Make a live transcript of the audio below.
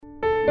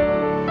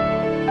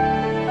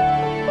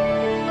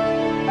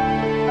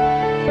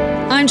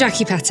I'm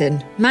Jackie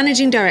Patton,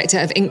 Managing Director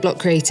of Inkblock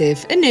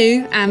Creative, a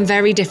new and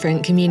very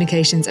different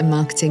communications and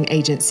marketing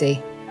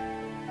agency.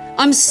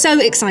 I'm so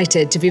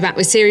excited to be back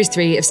with Series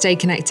 3 of Stay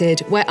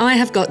Connected, where I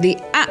have got the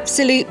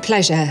absolute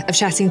pleasure of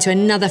chatting to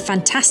another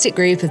fantastic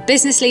group of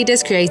business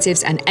leaders,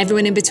 creatives, and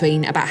everyone in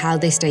between about how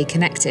they stay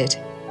connected.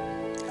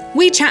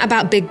 We chat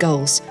about big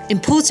goals,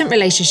 important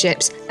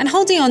relationships, and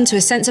holding on to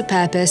a sense of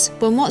purpose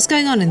when what's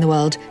going on in the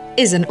world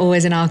isn't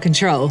always in our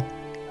control.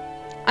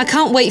 I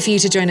can't wait for you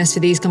to join us for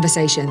these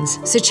conversations,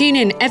 so tune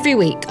in every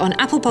week on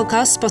Apple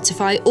Podcasts,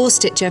 Spotify, or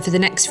Stitcher for the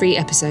next free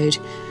episode.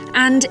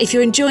 And if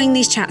you're enjoying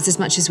these chats as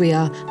much as we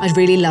are, I'd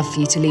really love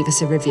for you to leave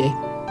us a review.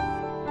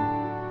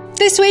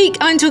 This week,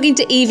 I'm talking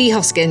to Evie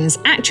Hoskins,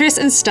 actress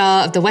and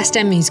star of the West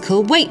End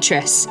musical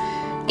Waitress.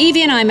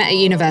 Evie and I met at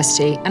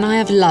university, and I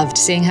have loved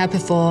seeing her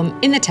perform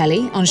in the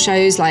telly on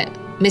shows like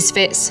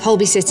Misfits,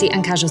 Holby City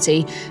and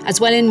Casualty,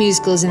 as well in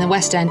musicals in the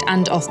West End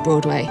and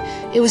off-Broadway.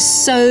 It was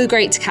so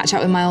great to catch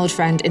up with my old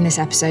friend in this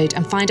episode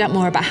and find out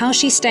more about how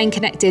she's staying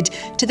connected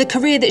to the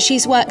career that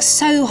she's worked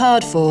so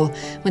hard for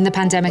when the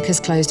pandemic has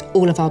closed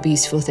all of our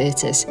beautiful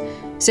theatres.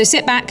 So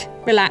sit back,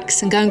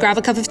 relax, and go and grab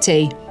a cup of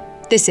tea.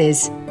 This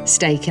is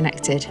Stay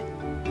Connected.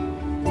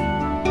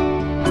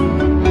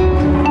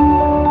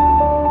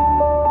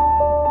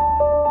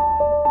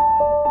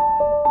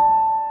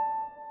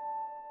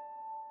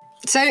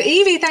 So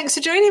Evie, thanks for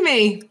joining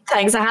me.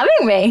 Thanks for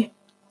having me.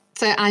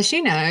 So as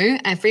you know,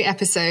 every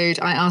episode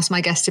I ask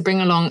my guests to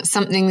bring along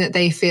something that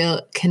they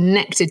feel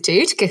connected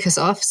to kick us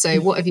off.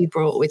 So what have you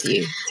brought with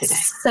you today?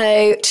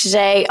 So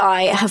today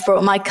I have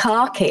brought my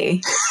car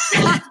key.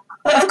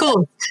 Of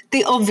course,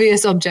 the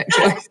obvious object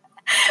choice.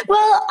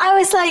 Well, I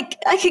was like,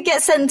 I could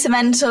get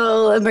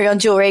sentimental and bring on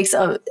jewelry.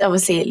 So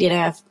obviously, you know,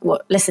 I've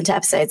listened to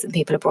episodes and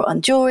people have brought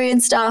on jewelry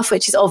and stuff,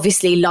 which is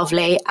obviously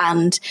lovely.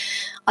 And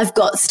I've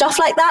got stuff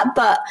like that.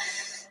 But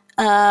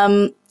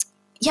I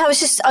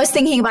was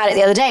thinking about it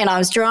the other day and I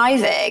was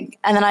driving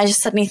and then I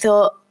just suddenly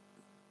thought,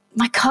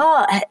 my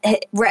car,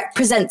 it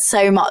represents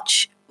so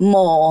much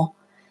more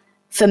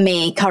for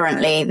me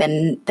currently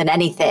than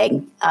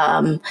anything.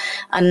 And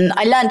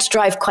I learned to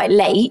drive quite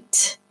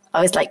late.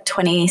 I was like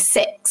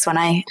 26 when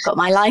I got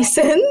my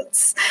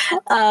license.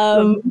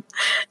 And,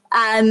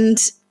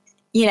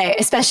 you know,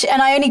 especially,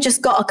 and I only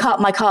just got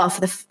my car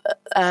for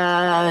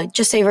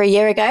just over a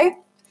year ago,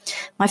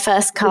 my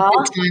first car.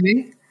 Good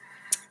timing.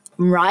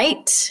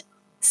 Right.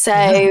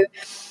 So,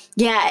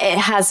 yeah, it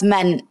has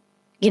meant,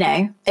 you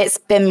know, it's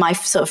been my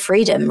sort of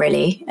freedom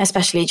really,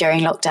 especially during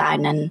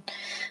lockdown.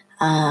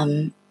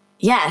 And,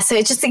 so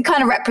it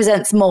kind of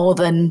represents more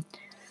than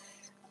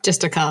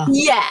just a car.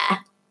 Yeah.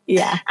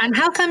 Yeah. And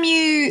how come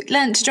you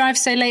learnt to drive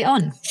so late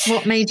on?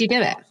 What made you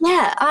do it?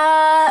 Yeah.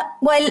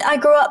 Well, I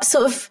grew up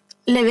sort of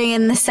living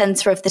in the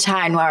centre of the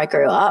town where I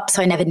grew up.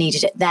 So I never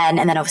needed it then.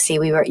 And then obviously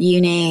we were at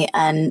uni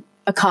and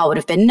a car would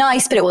have been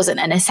nice, but it wasn't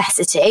a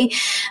necessity.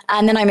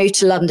 And then I moved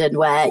to London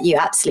where you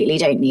absolutely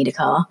don't need a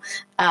car.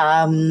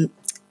 And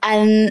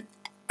then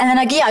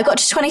I got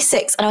to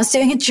 26 and I was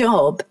doing a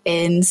job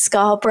in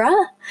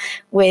Scarborough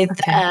with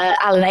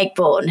Alan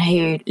Ayckbourn,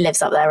 who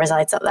lives up there,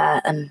 resides up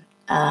there, and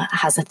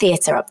has a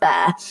theatre up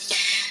there.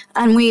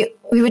 And we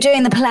were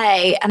doing the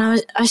play and I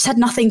just had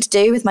nothing to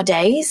do with my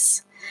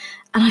days.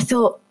 And I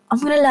thought, I'm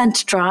going to learn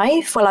to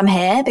drive while I'm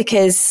here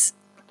because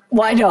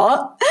why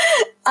not?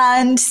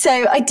 And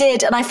so I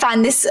did. And I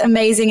found this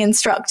amazing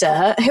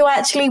instructor who I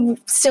actually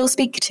still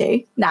speak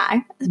to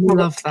now.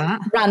 Love that.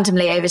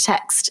 Randomly over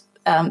text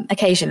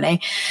occasionally.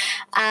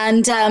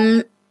 And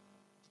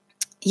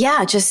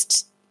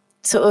just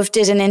sort of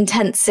did an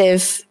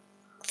intensive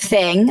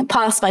thing,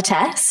 passed my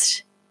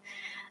test.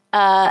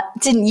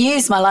 Didn't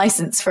use my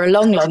license for a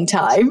long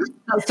time.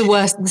 That's the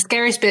worst. The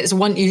scariest bit is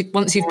once you've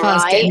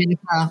passed getting in the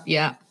car.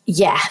 Yeah.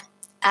 Yeah.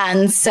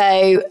 And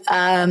so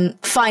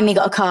finally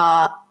got a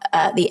car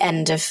at the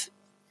end of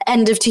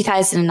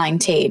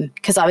 2019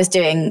 because I was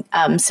doing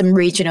some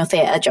regional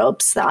theatre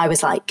jobs that I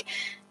was like,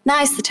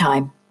 now's the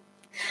time.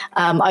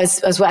 I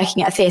was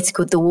working at a theatre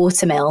called The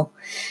Watermill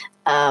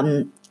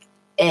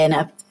in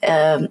a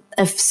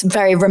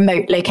very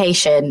remote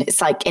location.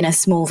 It's like in a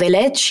small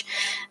village.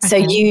 So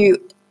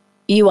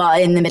you are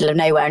in the middle of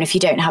nowhere. And if you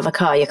don't have a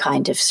car, you're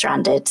kind of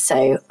stranded.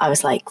 So I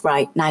was like,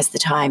 right, now's the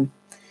time.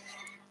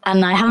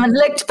 And I haven't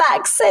looked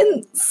back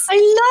since. I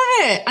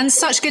love it. And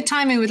such good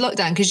timing with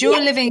lockdown because you're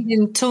living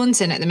in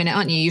Taunton at the minute,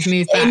 aren't you? You've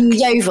moved back. In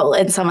Yeovil,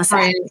 in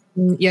Somerset.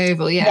 In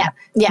Yeovil, yeah.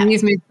 And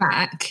you've moved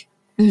back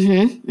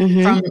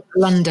from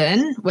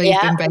London, where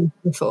you've been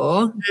based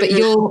before. But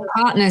your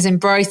partner's in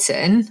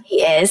Brighton.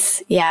 He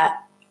is, yeah.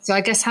 So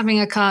I guess having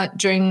a car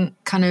during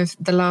kind of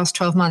the last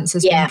 12 months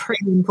has been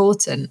pretty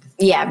important.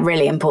 Yeah,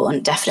 really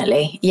important,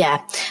 definitely.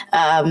 Yeah.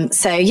 I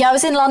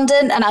was in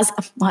London and as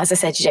I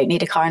said, you don't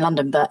need a car in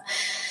London, but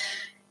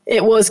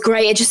it was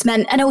great. It just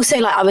meant, and also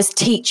like I was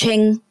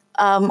teaching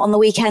on the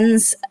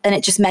weekends and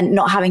it just meant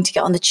not having to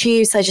get on the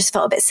tube. So I just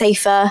felt a bit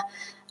safer.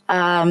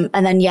 And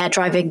then,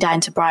 driving down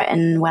to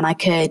Brighton when I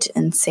could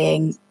and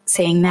seeing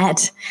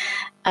Ned.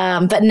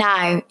 But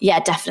now,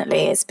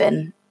 definitely it's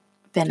been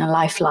a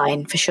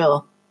lifeline for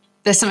sure.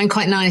 There's something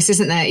quite nice,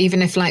 isn't there?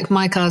 Even if like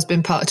my car's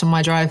been parked on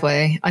my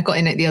driveway, I got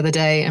in it the other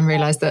day and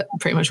realised that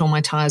pretty much all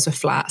my tyres were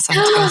flat. So I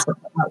had to go and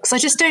sort that out. Because I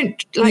just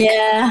don't like,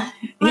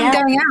 I'm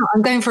going out,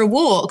 I'm going for a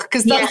walk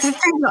because that's the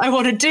thing that I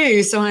want to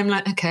do. So I'm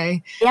like,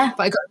 okay. Yeah.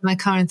 But I got in my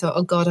car and thought,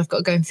 oh God, I've got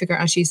to go and figure out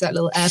how to use that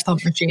little air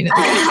pump machine.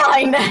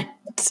 I know.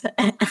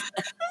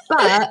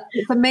 But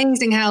it's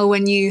amazing how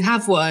when you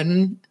have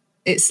one,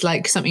 it's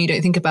like something you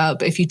don't think about.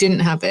 But if you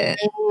didn't have it.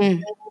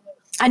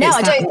 I know,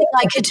 I don't think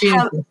I could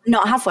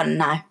not have one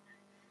now.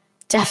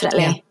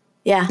 Definitely.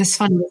 Yeah. It's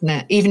fun, isn't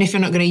it? Even if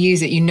you're not going to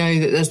use it, you know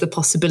that there's the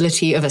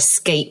possibility of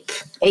escape.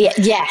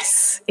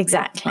 Yes,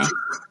 exactly.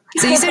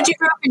 So you said you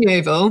grew up in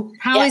Yeovil.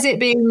 How is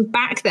it being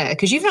back there?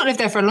 Because you've not lived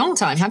there for a long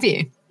time, have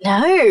you?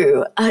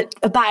 No.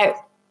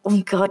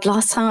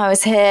 Last time I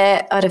was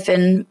here, I'd have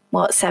been,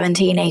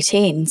 17,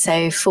 18.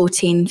 So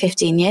 14,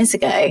 15 years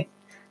ago,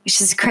 which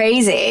is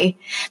crazy.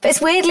 But it's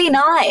weirdly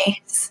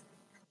nice.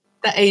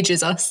 That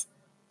ages us.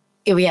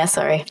 Oh, yeah,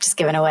 sorry. I've just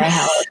given away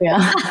how old we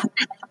are.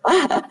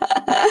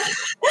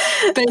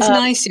 But it's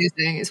nice, you're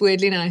saying. It's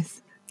weirdly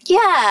nice.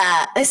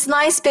 Yeah, it's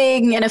nice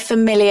being in a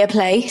familiar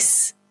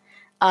place,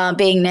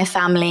 being near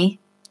family,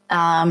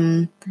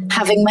 having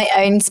my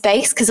own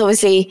space, because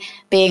obviously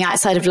being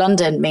outside of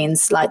London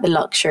means like the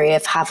luxury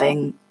of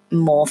having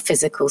more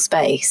physical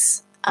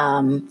space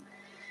and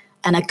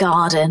a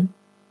garden.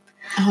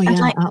 Oh, yeah. And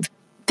like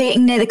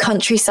being near the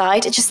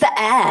countryside, just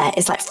the air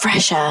is like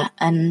fresher.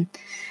 And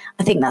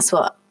I think that's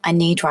what I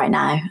need right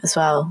now as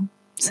well.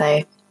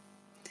 So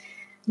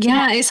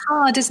yeah, it's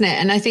hard, isn't it?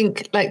 And I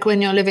think like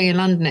when you're living in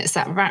London, it's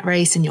that rat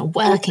race and you're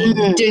working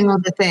and doing all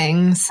the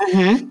things.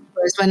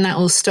 Whereas when that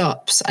all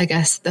stops, I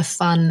guess the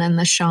fun and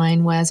the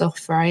shine wears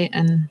off, right?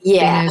 And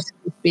being able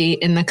to be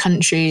in the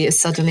country is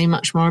suddenly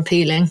much more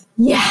appealing.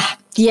 Yeah.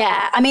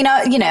 Yeah. I mean,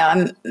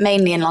 I'm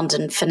mainly in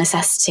London for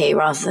necessity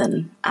rather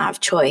than out of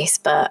choice.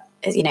 But,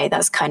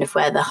 that's kind of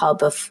where the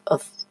hub of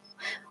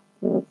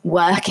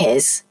work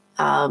is.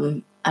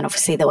 And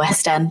obviously the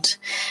West End.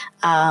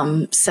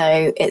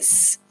 So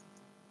it's,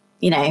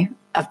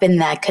 I've been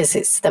there because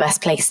it's the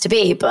best place to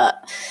be.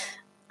 But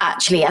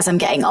actually, as I'm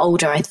getting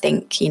older, I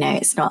think,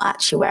 it's not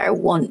actually where I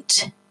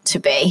want to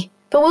be.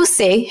 But we'll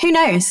see. Who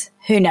knows?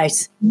 Yeah.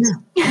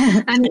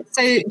 And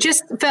so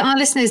just for our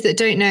listeners that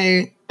don't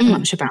know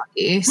much about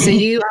you, so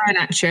you are an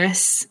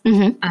actress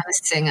and a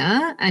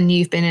singer, and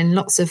you've been in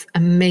lots of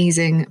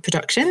amazing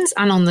productions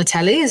and on the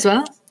telly as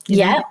well.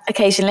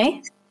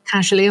 Occasionally.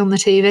 Casually on the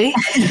TV.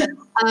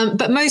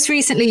 But most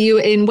recently you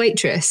were in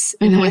Waitress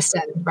in the West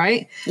End,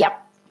 right? Yep.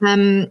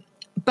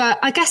 But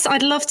I guess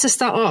I'd love to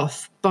start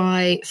off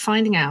by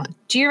finding out,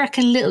 do you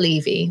reckon little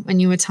Evie, when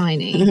you were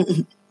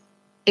tiny,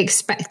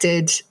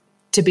 expected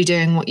to be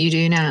doing what you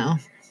do now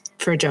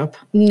for a job?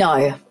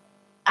 No,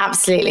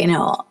 absolutely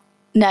not.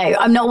 No,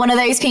 I'm not one of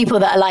those people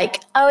that are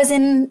like, I was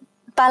in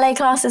ballet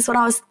classes when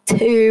I was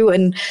 2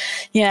 and,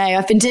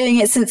 I've been doing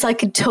it since I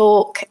could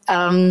talk.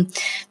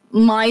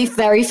 My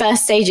very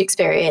first stage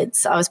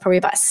experience, I was probably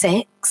about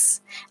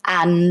 6.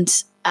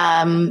 And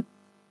I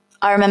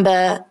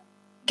remember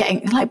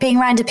being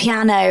around a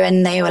piano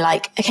and they were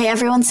like, okay,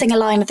 everyone sing a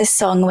line of this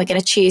song and we're going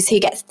to choose who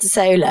gets the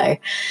solo.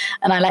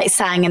 And I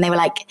sang and they were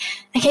like,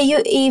 okay,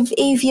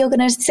 Eve, you're going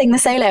to sing the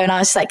solo. And I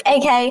was just like,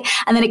 okay.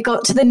 And then it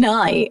got to the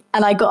night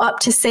and I got up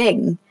to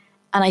sing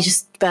and I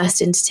just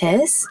burst into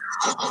tears.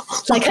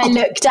 I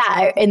looked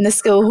out in the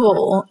school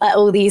hall at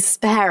all these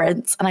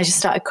parents and I just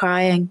started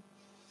crying.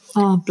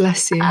 Oh,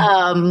 bless you.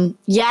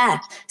 Yeah.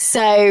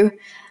 So,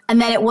 and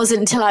then it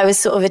wasn't until I was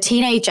sort of a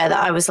teenager that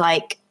I was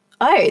like,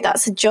 oh,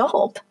 that's a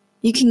job.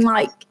 You can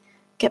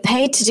get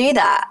paid to do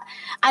that.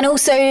 And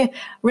also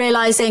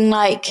realizing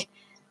that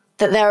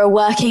there are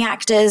working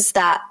actors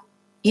that,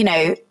 you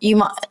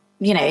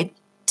might,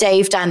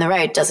 Dave down the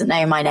road doesn't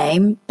know my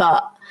name,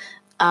 but,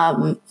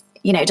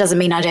 it doesn't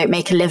mean I don't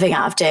make a living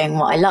out of doing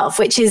what I love,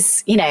 which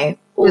is,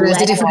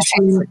 there's a difference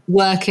between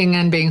working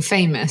and being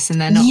famous,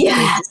 and they're not.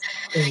 Yeah.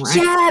 Right?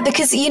 Yeah,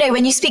 because,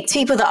 when you speak to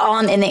people that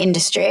aren't in the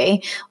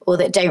industry or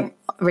that don't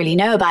really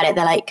know about it,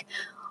 they're like,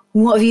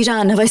 what have you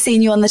done? Have I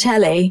seen you on the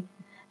telly?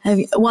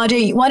 Why don't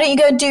you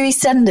go and do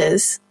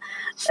EastEnders?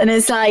 And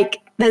it's like,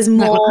 there's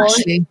more. No,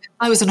 actually,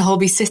 I was on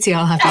Holby City,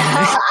 I'll have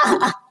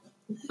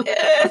you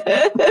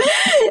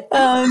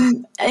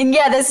know. And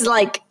yeah, there's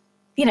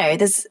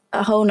there's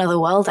a whole nother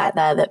world out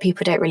there that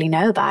people don't really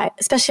know about,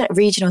 especially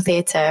regional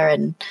theatre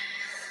and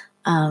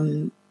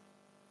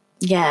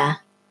yeah.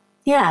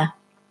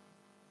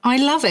 I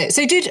love it.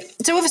 So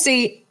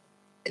obviously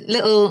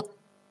little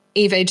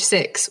Eve age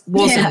 6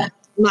 wasn't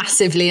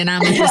massively an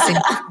amateur singer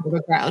for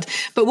the crowd,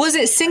 but was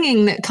it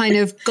singing that kind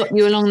of got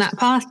you along that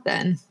path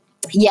then?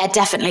 Yeah,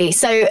 definitely.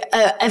 So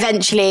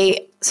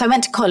eventually, I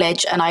went to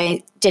college and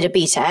I did a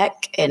BTEC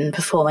in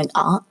performing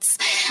arts.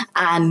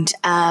 And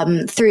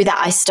through that,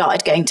 I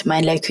started going to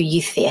my local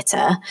youth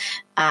theatre.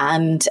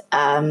 And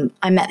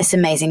I met this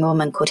amazing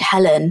woman called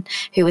Helen,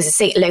 who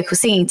was a local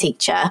singing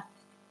teacher.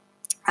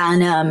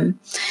 And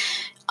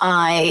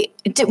my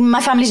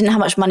family didn't have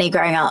much money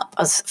growing up.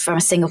 I was from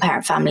a single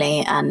parent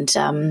family.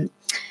 And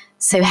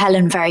So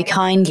Helen very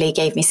kindly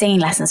gave me singing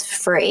lessons for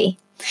free.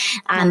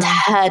 And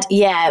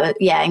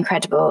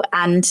incredible.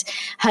 And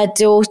her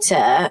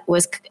daughter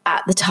was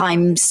at the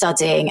time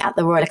studying at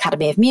the Royal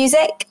Academy of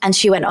Music, and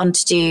she went on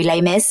to do Les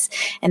Mis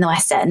in the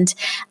West End.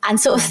 And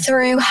sort of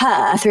through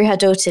her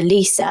daughter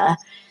Lisa,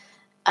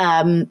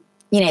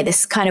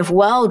 this kind of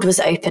world was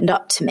opened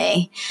up to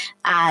me,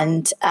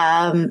 and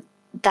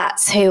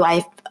that's who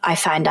I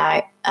found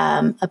out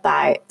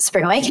about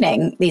Spring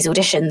Awakening. These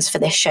auditions for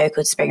this show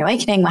called Spring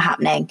Awakening were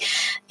happening,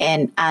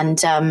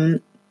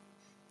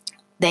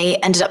 they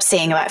ended up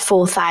seeing about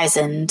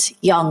 4,000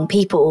 young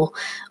people,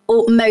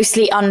 all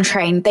mostly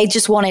untrained. They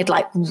just wanted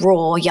like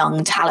raw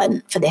young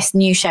talent for this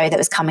new show that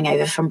was coming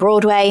over from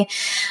Broadway,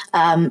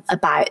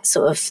 about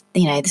sort of,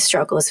 the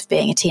struggles of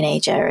being a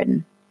teenager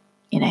and,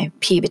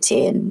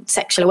 puberty and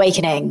sexual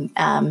awakening.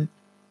 And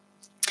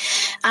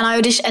I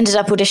ended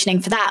up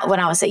auditioning for that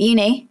when I was at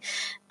uni.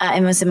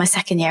 It was in my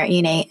second year at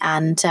uni,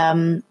 and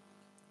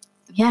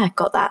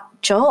got that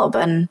job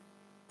and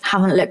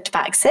haven't looked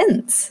back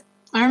since.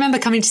 I remember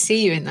coming to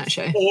see you in that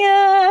show.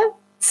 Yeah,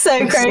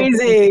 so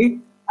crazy.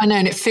 I know,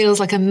 and it feels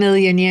like a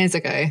million years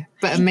ago,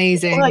 but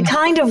amazing. Well, it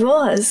kind of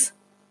was.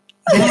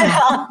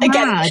 Yeah.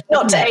 Again,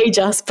 not to age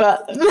us,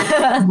 but...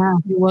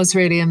 It was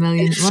really a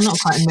million. Well, not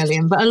quite a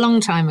million, but a long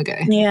time ago.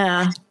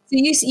 Yeah. So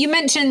you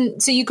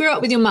mentioned, so you grew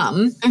up with your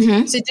mum.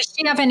 Mm-hmm. So did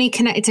she have any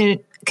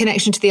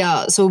connection to the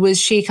arts, or was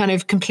she kind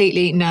of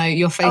completely, no,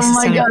 your face is...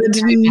 Oh my God,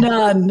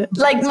 none.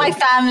 Like my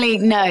family,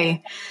 no.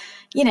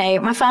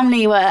 My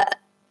family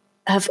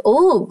have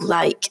all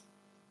like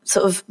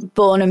sort of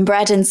born and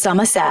bred in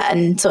Somerset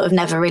and sort of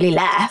never really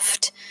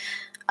left.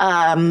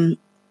 Like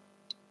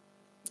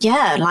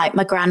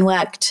my gran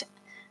worked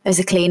as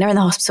a cleaner in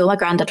the hospital. My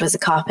granddad was a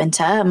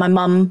carpenter. My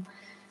mum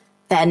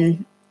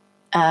then,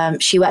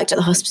 she worked at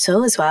the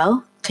hospital as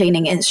well,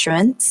 cleaning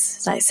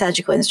instruments, like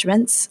surgical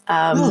instruments.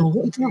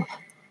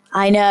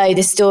 I know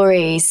the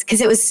stories,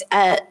 because it was,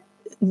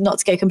 not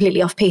to go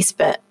completely off piece,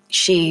 but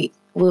she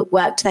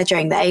worked there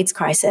during the AIDS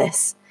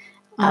crisis.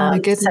 Oh my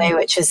goodness. So,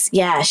 which is,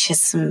 she's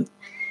some,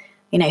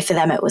 for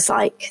them it was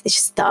like, it's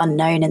just the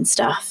unknown and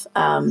stuff.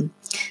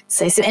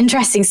 So some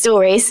interesting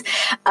stories,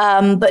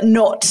 but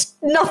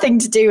nothing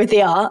to do with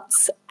the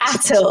arts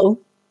at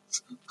all.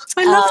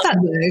 I love that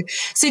though.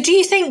 So do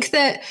you think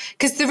that,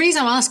 because the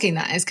reason I'm asking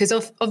that is because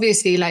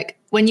obviously like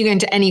when you go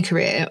into any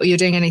career or you're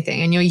doing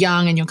anything and you're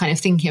young and you're kind of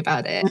thinking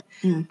about it,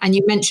 and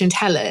you mentioned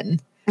Helen,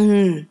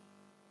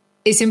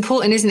 it's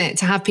important, isn't it,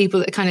 to have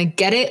people that kind of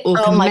get it or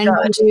can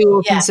mentor you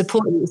or can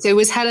support you. So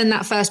was Helen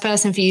that first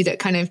person for you that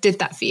kind of did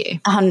that for you?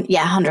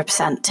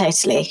 100%,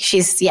 totally.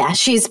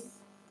 She's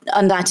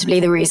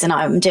undoubtedly the reason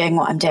I'm doing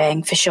what I'm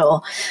doing, for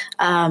sure.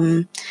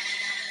 And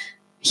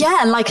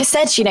like I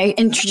said,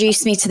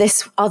 introduced me to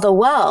this other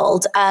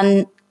world.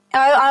 And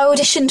I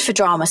auditioned for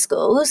drama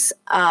schools.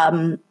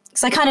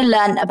 So I kind of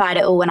learned about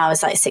it all when I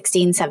was like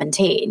 16,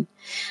 17.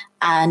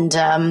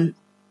 And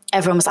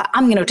everyone was like,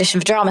 I'm going to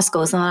audition for drama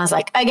schools. And I was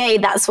like, okay,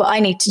 that's what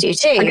I need to do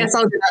too. I guess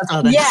I'll do that as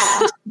well then.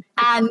 Yeah.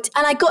 and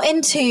I got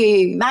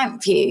into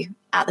Mount View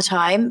at the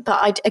time, but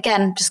I,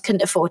 again, just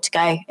couldn't afford to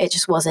go. It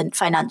just wasn't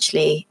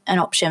financially an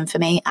option for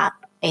me at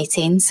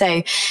 18. So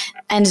I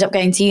ended up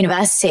going to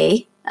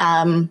university,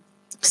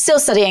 still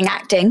studying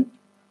acting.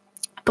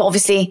 But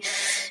obviously,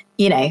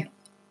 you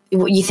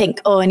think,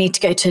 I need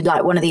to go to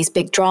like one of these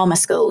big drama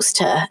schools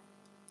to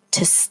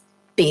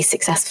be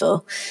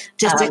successful.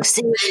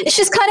 It's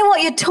just kind of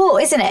what you're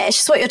taught, isn't it? It's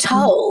just what you're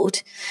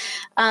told.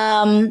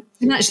 And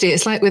actually,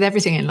 it's like with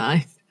everything in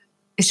life.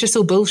 It's just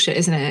all bullshit,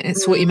 isn't it?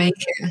 It's what you make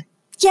it.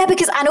 Yeah,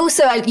 and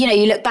also,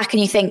 you look back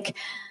and you think,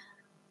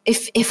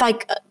 if I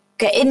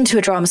get into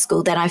a drama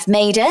school, then I've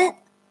made it.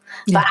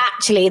 Yeah. But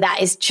actually,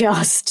 that is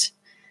just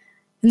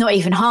not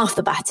even half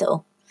the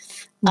battle.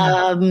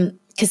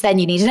 Because then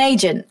you need an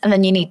agent, and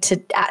then you need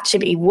to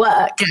actually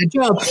work. Get a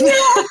job.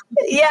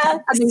 Yeah.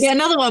 And then get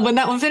another one when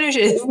that one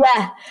finishes.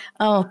 Yeah.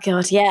 Oh,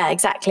 God. Yeah,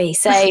 exactly.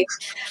 So,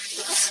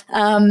 so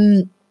I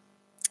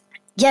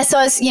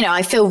was,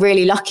 I feel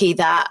really lucky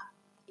that,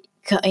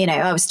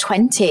 I was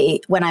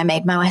 20 when I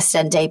made my West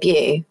End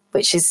debut,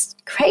 which is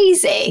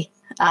crazy.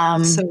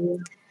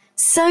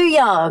 So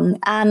young.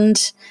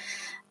 And,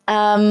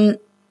 and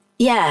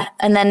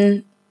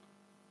then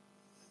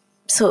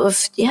sort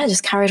of,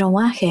 just carried on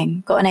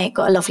working. Got a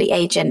lovely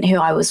agent who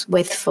I was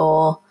with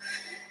for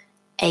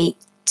 8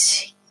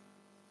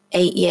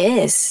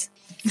 years.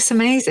 It's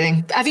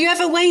amazing. Have you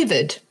ever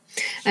wavered?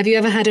 Have you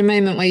ever had a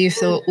moment where you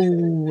thought,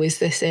 "Oh, is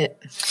this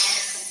it?"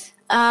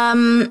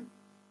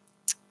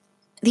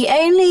 The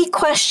only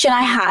question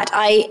I had,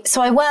 I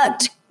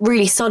worked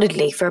really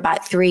solidly for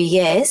about 3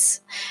 years,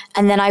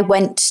 and then I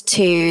went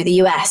to the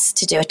US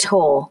to do a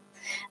tour.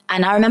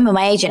 And I remember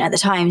my agent at the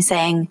time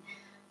saying,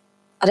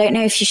 I don't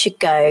know if you should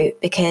go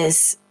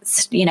because,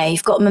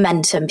 you've got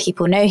momentum.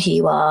 People know who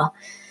you are.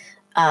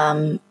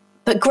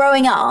 But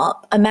growing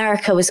up,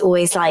 America was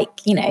always like,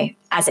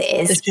 as it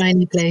is. The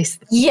shiny place.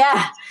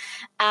 Yeah.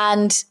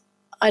 And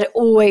I'd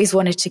always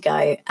wanted to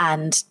go.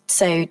 And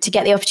so to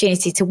get the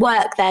opportunity to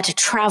work there, to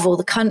travel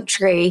the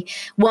country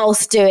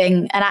whilst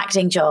doing an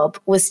acting job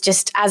was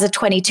just, as a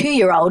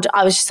 22-year-old,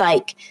 I was just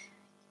like,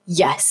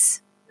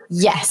 yes.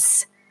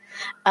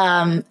 So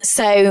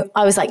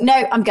I was like,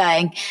 no, I'm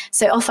going.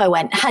 So off I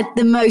went, had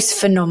the most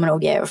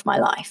phenomenal year of my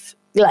life,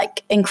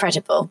 like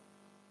incredible.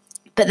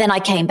 But then I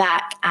came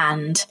back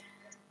and,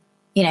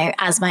 you know,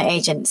 as my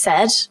agent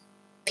said,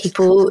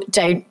 people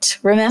don't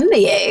remember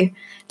you.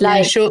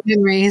 Like, short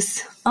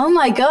memories. Oh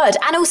my God.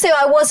 And also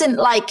I wasn't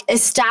like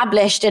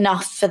established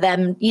enough for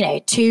them, you know,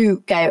 to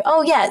go,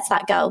 oh yeah, it's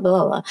that girl,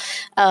 blah, blah,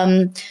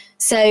 blah.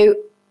 So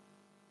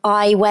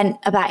I went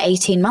about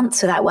 18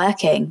 months without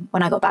working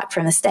when I got back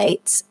from the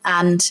States,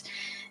 and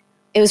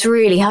it was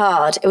really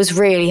hard. But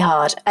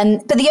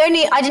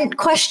I didn't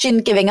question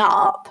giving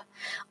up.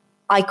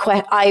 I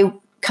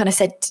kind of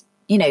said,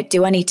 you know,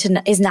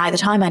 is now the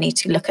time I need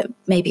to look at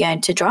maybe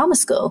going to drama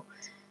school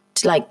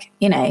to, like,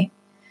 you know.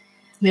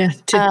 Yeah,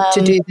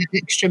 to do the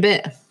extra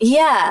bit.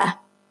 Yeah.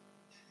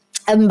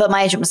 But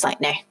my agent was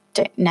like, no,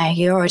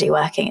 you're already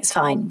working. It's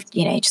fine.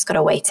 You know, you just got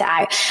to wait it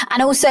out.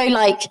 And also,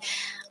 like,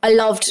 I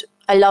loved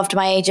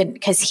my agent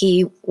because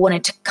he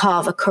wanted to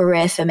carve a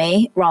career for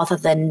me rather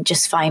than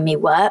just find me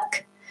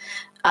work,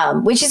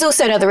 which is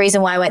also another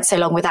reason why I went so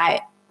long without,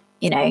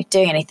 you know,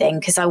 doing anything,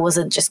 because I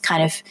wasn't just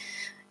kind of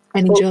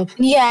any job.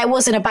 Yeah, it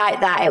wasn't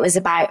about that. It was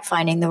about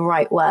finding the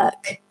right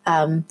work,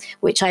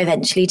 which I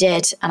eventually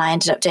did. And I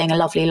ended up doing a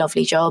lovely,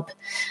 lovely job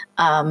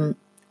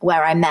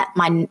where I met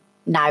my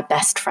now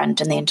best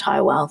friend in the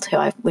entire world, who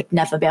I would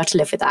never be able to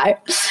live without.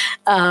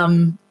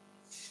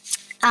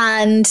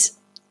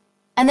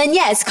 And then,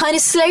 yeah, it's kind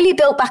of slowly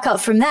built back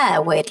up from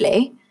there,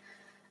 weirdly.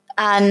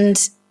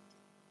 And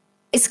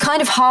it's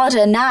kind of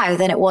harder now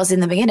than it was in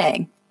the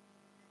beginning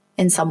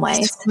in some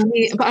ways.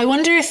 But I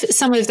wonder if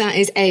some of that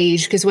is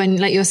age, because when,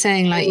 like you're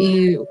saying, like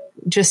you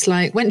just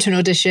like went to an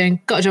audition,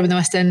 got a job in the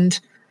West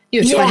End,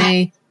 you were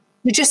 20,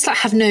 you just like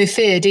have no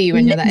fear, do you,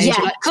 when you're that age?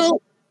 You're like,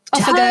 cool,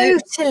 off I go.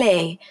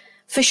 Totally,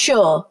 for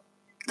sure,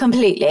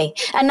 completely.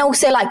 And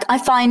also, like, I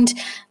find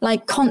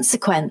like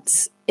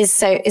consequence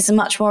is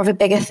much more of a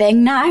bigger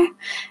thing now.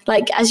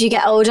 Like, as you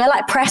get older,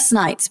 like press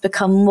nights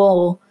become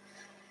more,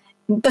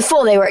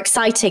 before they were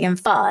exciting and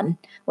fun,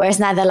 whereas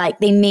now they're like,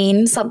 they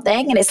mean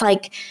something. And it's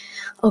like,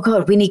 oh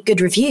God, we need good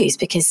reviews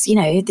because, you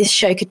know, this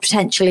show could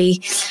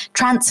potentially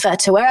transfer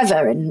to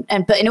wherever.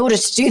 But in order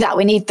to do that,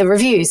 we need the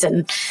reviews.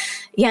 And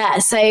yeah,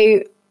 so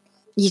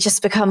you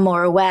just become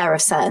more aware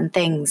of certain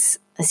things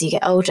as you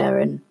get older.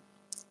 And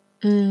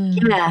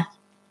yeah.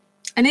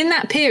 And in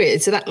that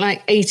period, so that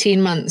like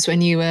 18 months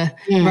when you were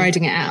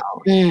riding it out,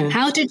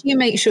 how did you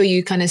make sure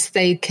you kind of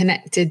stayed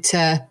connected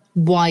to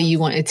why you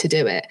wanted to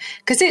do it?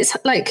 Because it's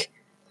like,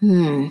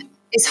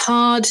 it's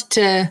hard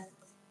to,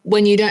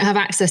 when you don't have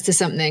access to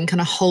something,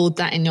 kind of hold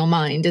that in your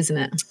mind, isn't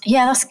it?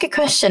 Yeah, that's a good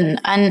question.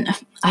 And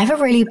I have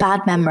a really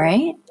bad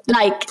memory.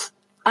 Like,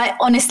 I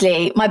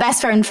honestly, my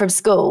best friend from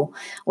school,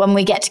 when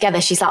we get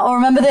together, she's like, oh,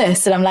 remember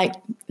this? And I'm like,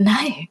 no.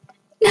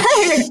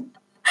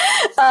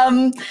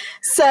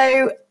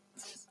 So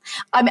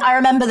I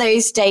remember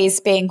those days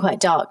being quite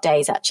dark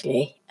days,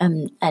 actually,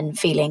 and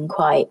feeling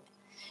quite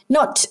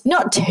not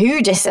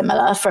too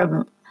dissimilar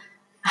from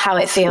how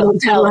it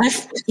feels.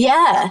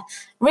 Yeah,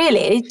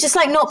 really. Just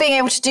like not being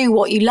able to do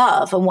what you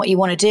love and what you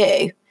want to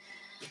do.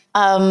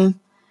 And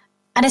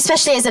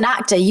especially as an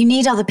actor, you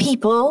need other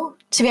people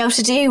to be able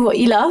to do what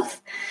you love.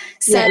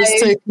 So, yeah, it's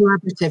so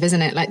collaborative,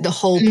 isn't it? Like the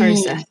whole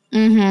process.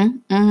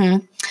 And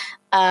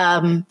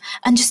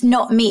just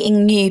not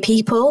meeting new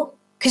people,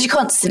 because you're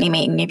constantly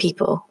meeting new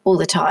people all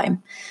the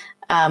time,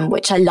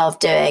 which I love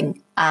doing.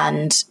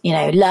 And, you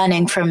know,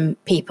 learning from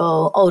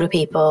people, older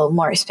people,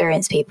 more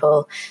experienced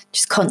people,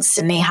 just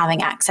constantly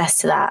having access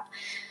to that.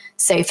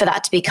 So for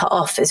that to be cut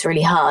off is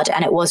really hard.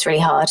 And it was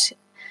really hard.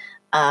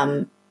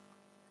 How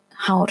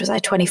old was I?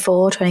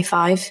 24,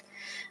 25.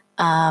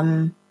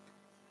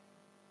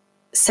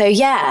 So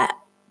yeah,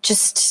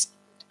 just,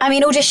 I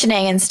mean,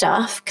 auditioning and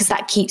stuff, because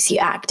that keeps you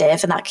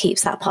active and that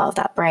keeps that part of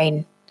that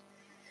brain,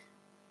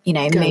 you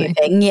know,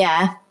 moving.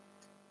 Yeah.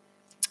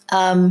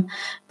 But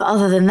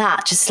other than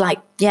that, just like,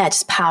 yeah,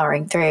 just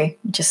powering through,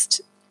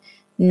 just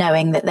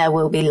knowing that there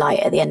will be light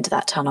at the end of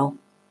that tunnel.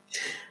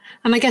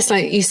 And I guess,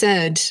 like you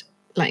said,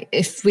 like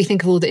if we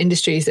think of all the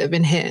industries that have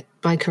been hit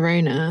by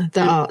Corona,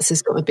 the arts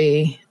has got to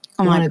be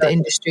one of the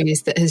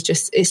industries that has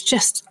just, it's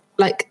just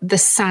like the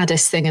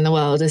saddest thing in the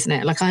world, isn't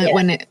it? Like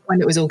when it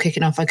was all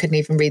kicking off, I couldn't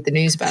even read the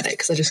news about it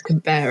because I just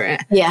couldn't bear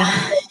it.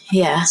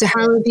 Yeah. So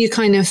how have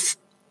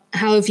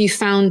you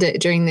found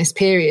it during this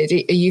period?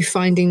 Are you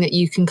finding that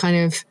you can kind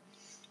of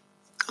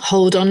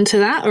hold on to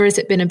that, or has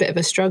it been a bit of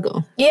a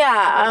struggle?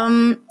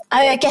 Yeah,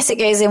 I guess it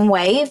goes in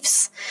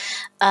waves.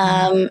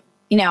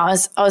 You know, I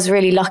was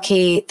really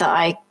lucky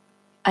that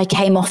I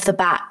came off the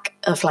back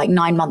of like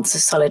 9 months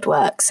of solid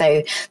work.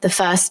 So the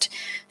first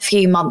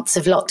few months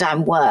of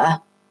lockdown were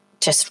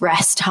just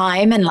rest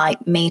time and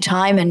like me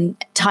time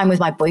and time with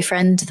my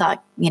boyfriend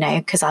that, you know,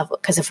 because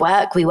of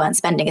work, we weren't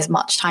spending as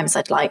much time as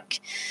I'd like.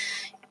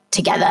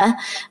 together.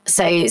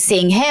 So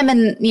seeing him,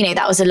 and, you know,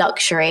 that was a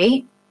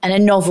luxury and a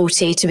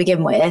novelty to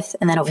begin with.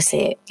 And then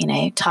obviously, you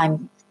know,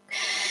 time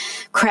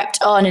crept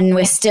on and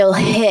we're still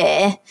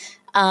here.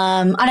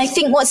 And I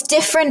think what's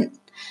different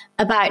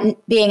about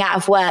being out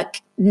of work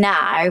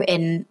now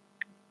in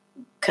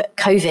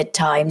COVID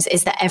times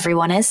is that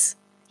everyone is,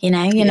 you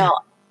know, you're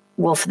not,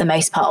 well, for the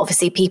most part,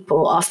 obviously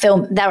people are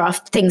there are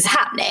things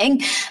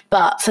happening,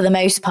 but for the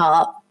most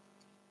part,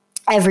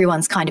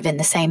 everyone's kind of in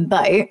the same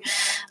boat.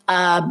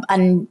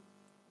 And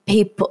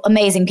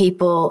amazing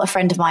people, a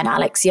friend of mine,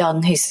 Alex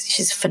Young,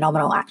 she's a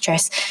phenomenal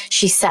actress.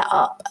 She set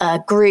up a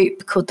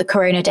group called the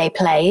Corona Day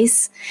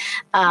Plays.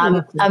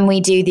 And we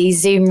do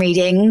these Zoom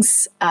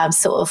readings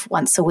sort of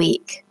once a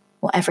week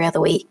or every other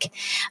week.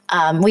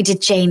 We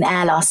did Jane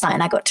Eyre last night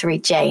and I got to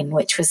read Jane,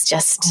 which was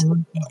just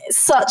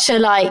such a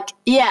but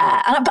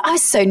I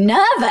was so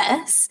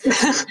nervous. You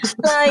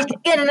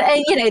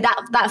know,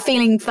 that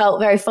feeling felt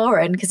very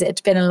foreign because it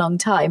had been a long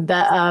time.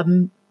 But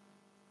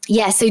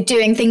so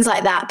doing things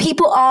like that,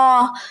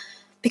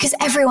 because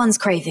everyone's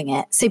craving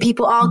it. So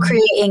people are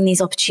creating these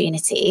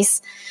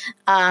opportunities.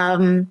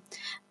 And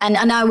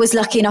I was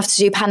lucky enough to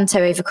do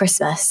Panto over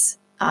Christmas.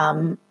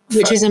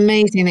 Which is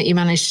amazing that you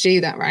managed to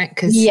do that, right?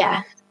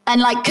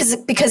 And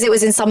because it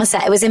was in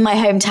Somerset, it was in my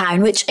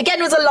hometown, which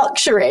again was a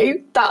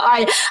luxury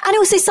and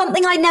also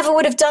something I never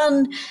would have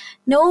done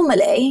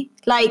normally.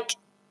 Like,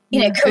 you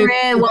know,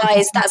 career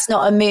wise, that's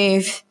not a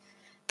move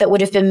that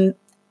would have been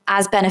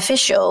as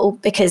beneficial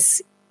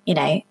because, you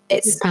know,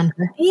 it's Panto.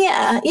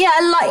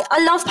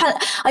 I love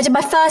Panto. I did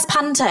my first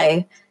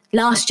Panto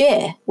last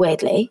year,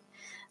 weirdly.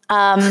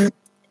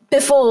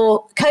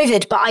 Before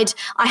COVID, but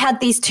I had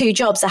these two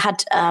jobs.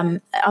 I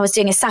was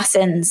doing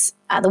Assassins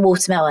at the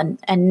Watermill and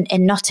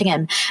in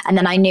Nottingham, and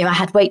then I knew I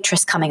had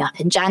Waitress coming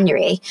up in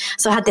January,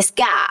 so I had this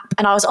gap,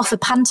 and I was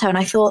offered Panto, and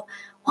I thought,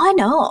 why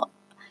not?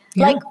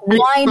 Yeah,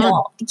 why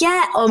not?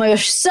 Yeah, oh my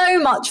gosh, so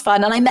much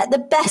fun, and I met the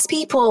best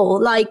people,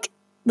 like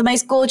the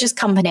most gorgeous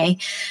company,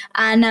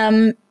 and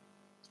and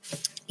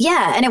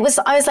I was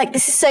like,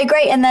 this is so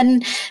great, and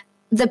then.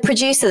 The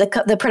producer,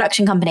 the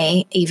production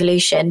company,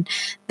 Evolution,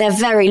 they're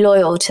very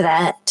loyal to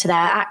their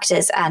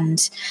actors.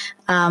 And,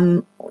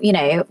 you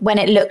know, when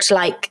it looked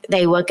like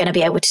they were going to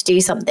be able to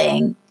do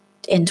something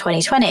in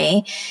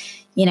 2020,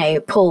 you know,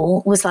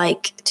 Paul was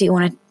like, do you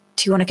want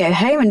to go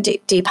home and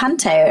do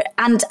Panto?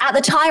 And at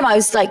the time I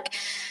was like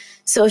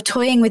sort of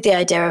toying with the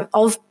idea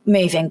of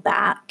moving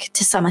back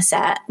to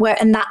Somerset,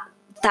 and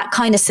that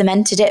kind of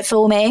cemented it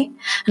for me.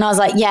 And I was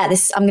like,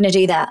 I'm going to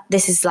do that.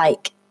 This is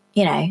like,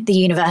 you know, the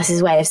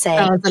universe's way of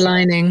saying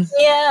aligning.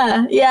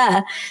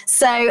 Yeah.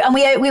 So, and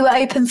we were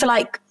open for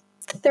like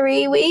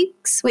 3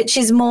 weeks, which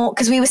is more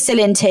because we were still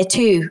in tier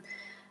 2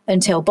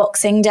 until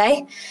Boxing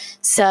Day.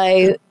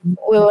 So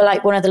we were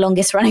like one of the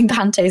longest running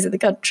Pantos in the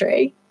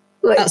country.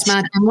 That's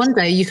mad. And one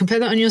day you can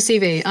put that on your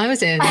CV. I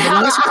was in the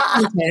longest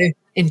Panto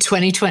in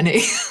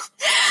 2020.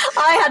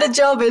 I had a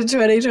job in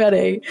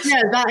 2020.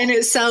 Yeah, that in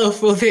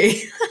itself will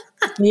be.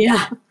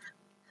 Yeah.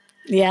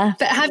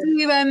 But have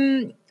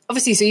you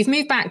obviously, so you've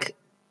moved back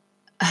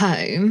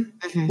home,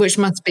 which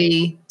must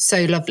be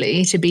so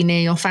lovely to be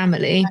near your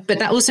family, but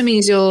that also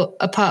means you're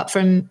apart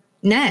from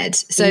Ned.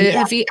 So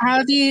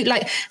how do you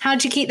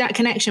keep that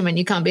connection when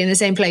you can't be in the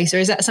same place? Or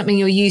is that something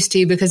you're used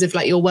to because of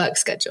like your work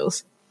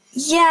schedules?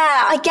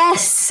 I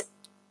guess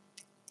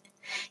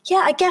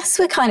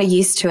we're kind of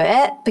used to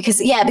it because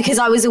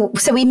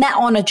so we met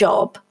on a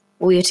job.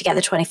 We were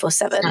together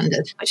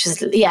 24/7, which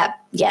is,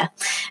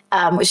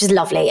 which is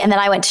lovely. And then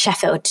I went to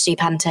Sheffield to do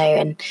Panto,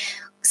 and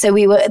so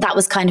that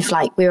was kind of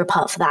like we were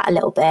apart for that a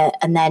little bit.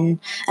 And then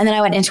I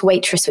went into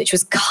Waitress, which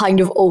was kind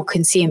of all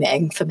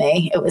consuming for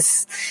me. It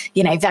was,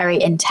 you know, very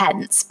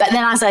intense. But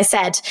then, as I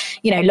said,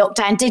 you know,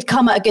 lockdown did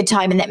come at a good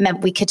time, and it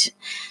meant we could,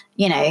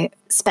 you know,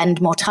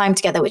 spend more time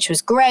together, which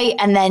was great.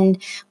 And then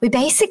we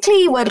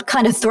basically were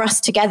kind of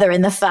thrust together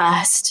in the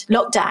first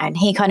lockdown.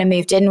 He kind of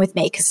moved in with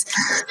me because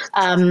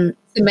the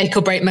make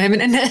or break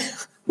moment, isn't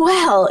it?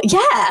 Well,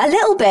 yeah, a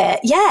little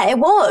bit. Yeah, it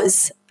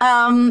was.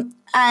 And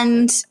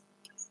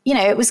you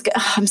know, it was.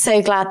 I'm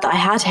so glad that I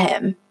had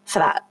him for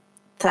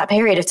that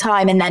period of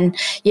time. And then,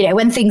 you know,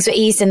 when things were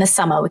eased in the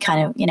summer, we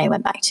kind of, you know,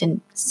 went back to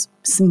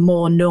some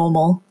more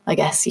normal. I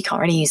guess you can't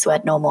really use the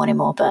word normal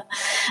anymore, but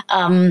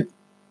and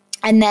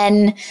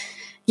then,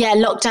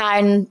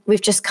 lockdown.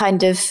 We've just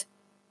kind of,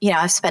 you know,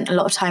 I've spent a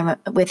lot of time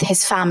with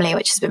his family,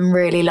 which has been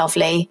really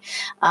lovely.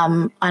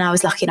 And I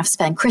was lucky enough to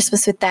spend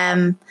Christmas with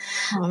them.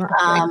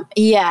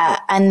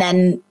 And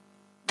then.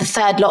 The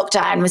third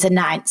lockdown was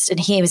announced, and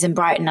he was in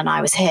Brighton and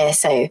I was here.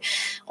 So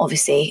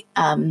obviously,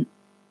 and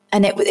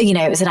it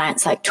was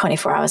announced like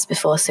 24 hours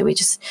before. So we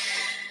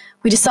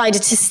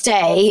decided to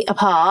stay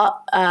apart.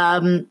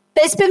 But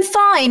it's been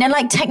fine. And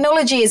like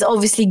technology is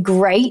obviously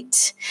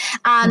great.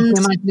 And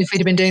imagine if we'd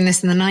have been doing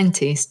this in the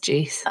 90s,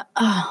 geez.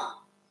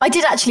 I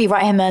did actually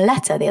write him a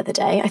letter the other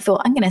day. I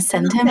thought I'm going to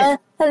send him a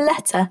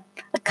letter,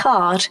 a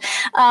card.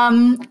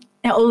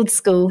 Old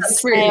school.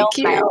 That's really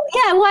cute. Mail.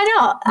 Yeah, why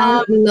not?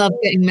 I love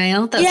getting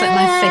mail. That's like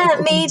my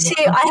favorite. Me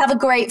too. I have a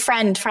great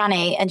friend,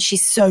 Franny, and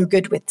she's so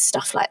good with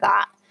stuff like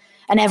that.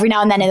 And every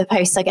now and then in the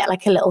post, I get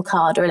like a little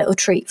card or a little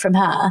treat from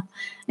her.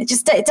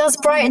 It does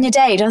brighten your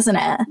day, doesn't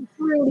it? It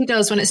really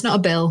does when it's not a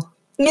bill.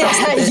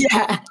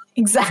 Yeah,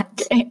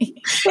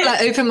 exactly.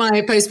 Like open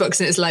my post box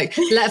and it's like,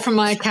 letter from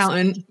my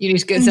accountant, you need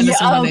to go send us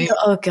some money.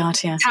 Oh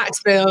God, yeah.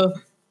 Tax bill,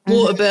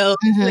 water bill,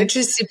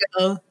 electricity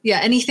bill. Yeah,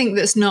 anything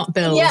that's not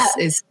bills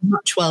is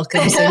much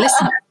welcome. So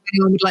listen, if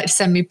anyone would like to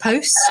send me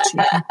post,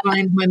 you can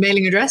find my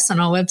mailing address on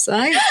our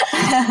website.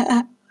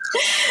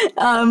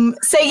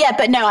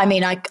 But no, I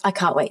mean, I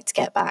can't wait to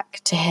get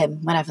back to him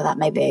whenever that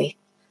may be.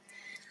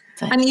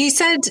 But. And you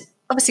said,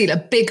 obviously, a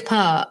big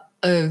part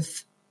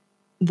of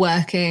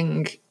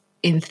working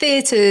in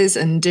theatres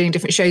and doing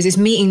different shows is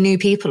meeting new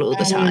people all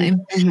the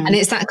time. And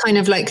it's that kind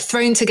of like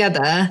thrown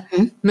together,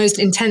 most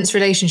intense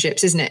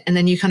relationships, isn't it? And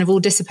then you kind of all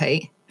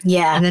dissipate.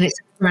 Yeah. And then it's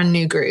a brand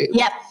new group.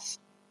 Yep.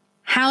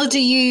 How do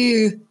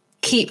you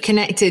keep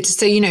connected?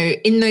 So,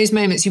 in those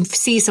moments you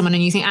see someone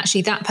and you think,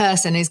 actually, that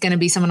person is going to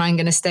be someone I'm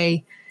going to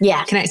stay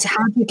connected.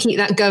 How do you keep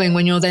that going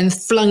when you're then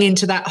flung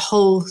into that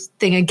whole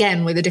thing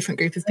again with a different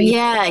group of people?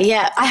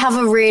 Yeah. I have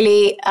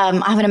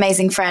I have an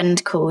amazing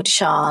friend called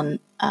Sian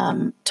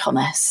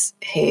Thomas,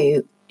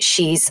 who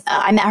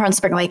I met her on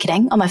Spring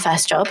Awakening on my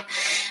first job.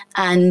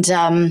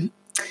 And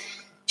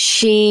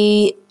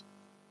she's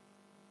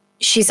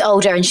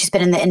older and she's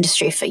been in the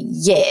industry for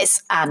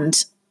years,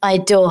 and I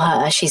adore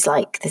her. She's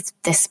like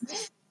this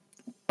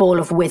ball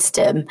of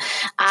wisdom.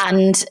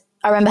 And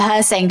I remember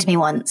her saying to me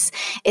once,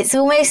 it's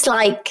almost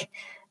like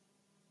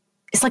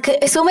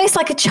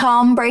a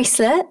charm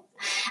bracelet,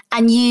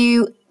 and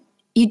you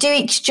do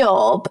each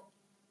job,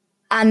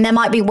 and there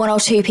might be one or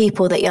two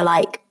people that you're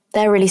like,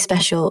 they're really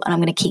special and I'm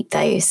going to keep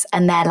those.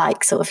 And they're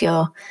like sort of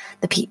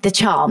the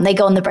charm. They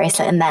go on the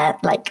bracelet and they're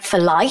like for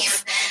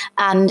life.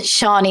 And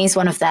Shani's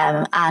one of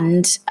them.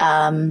 And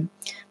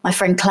my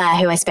friend Claire,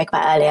 who I spoke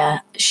about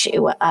earlier,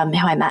 who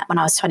I met when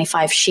I was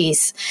 25,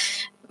 she's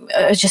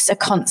just a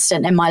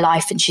constant in my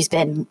life. And she's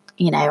been,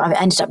 I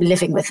ended up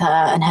living with her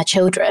and her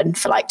children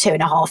for like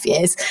 2.5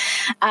 years.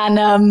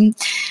 And,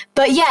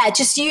 but yeah,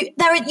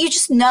 you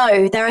just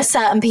know there are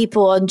certain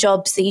people on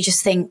jobs that you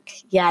just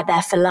think, yeah,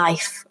 they're for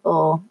life,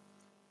 or,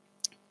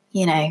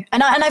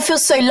 and I feel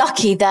so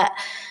lucky that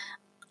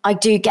I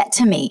do get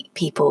to meet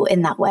people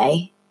in that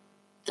way,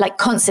 like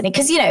constantly.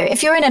 Because,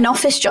 if you're in an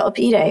office job,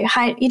 you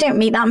don't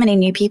meet that many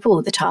new people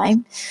all the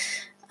time.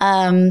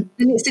 And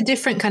it's a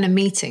different kind of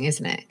meeting,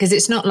 isn't it? Because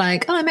it's not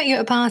like, I met you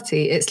at a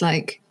party. It's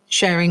like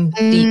sharing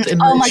deep emotional.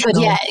 Oh my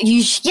God, yeah.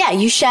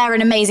 You share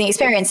an amazing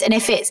experience. And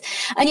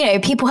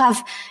people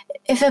have,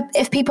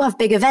 if people have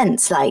big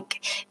events,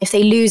 like if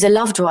they lose a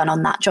loved one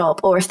on that job,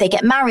 or if they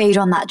get married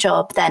on that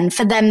job, then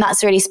for them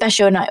that's really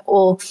special.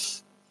 Or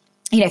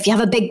if you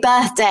have a big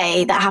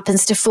birthday that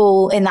happens to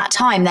fall in that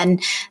time, then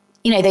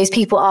those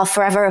people are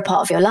forever a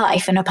part of your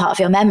life and a part of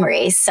your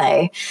memories.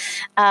 So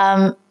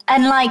I've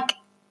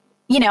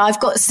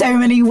got so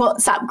many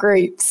WhatsApp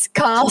groups,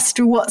 cast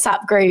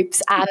WhatsApp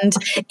groups, and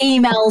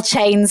email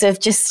chains of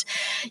just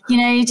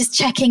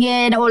checking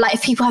in, or like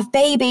if people have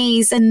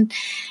babies and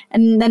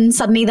then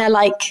suddenly they're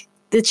like,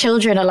 the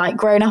children are like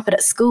grown up and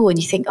at school,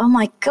 and you think, oh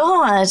my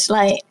God,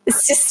 like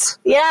it's just,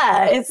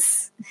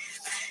 it's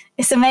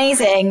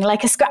amazing.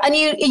 Like and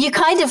you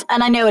kind of,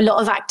 and I know a lot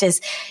of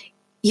actors,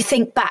 you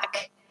think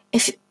back,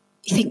 if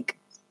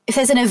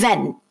there's an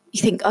event,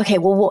 you think, okay,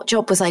 well, what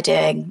job was I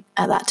doing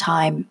at that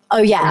time?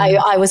 Oh, yeah,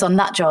 I was on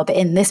that job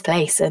in this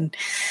place. And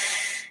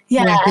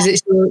because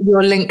it's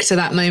your link to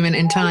that moment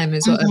in time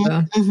is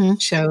whatever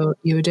show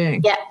you were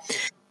doing. Yeah.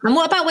 And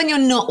what about when you're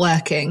not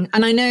working?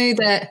 And I know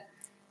that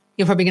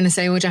you're probably going to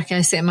say, well, Jackie,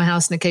 I sit in my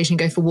house and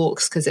occasionally go for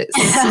walks because it's...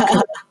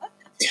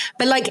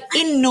 But like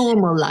in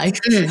normal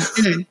life,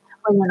 when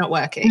you're not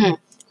working, are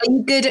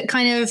you good at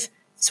kind of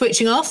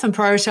switching off and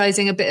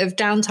prioritizing a bit of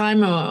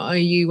downtime, or are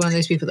you one of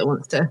those people that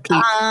wants to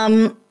keep...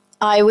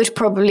 I would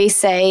probably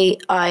say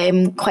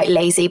I'm quite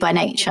lazy by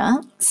nature.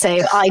 So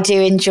I do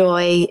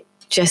enjoy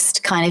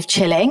just kind of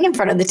chilling in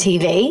front of the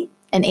TV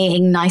and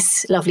eating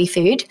nice, lovely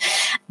food.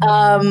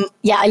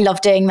 I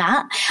love doing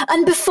that.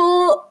 And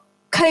before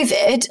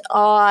COVID,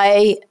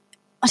 I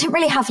didn't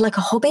really have like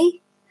a hobby,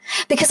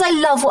 because I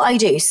love what I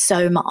do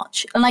so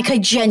much. And like, I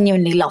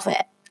genuinely love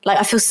it. Like,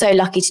 I feel so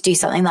lucky to do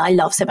something that I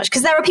love so much,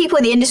 because there are people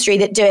in the industry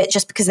that do it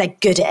just because they're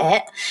good at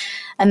it.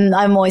 And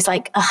I'm always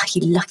like,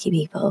 you lucky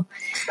people.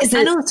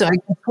 And also, I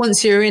guess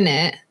once you're in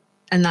it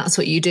and that's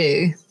what you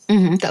do,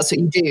 that's what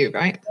you do,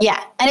 right?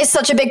 Yeah. And it's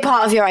such a big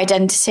part of your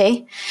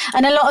identity.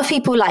 And a lot of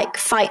people like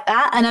fight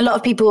that. And a lot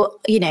of people,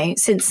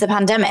 since the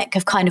pandemic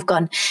have kind of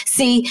gone,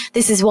 see,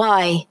 this is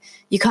why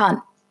you can't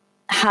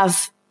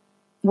have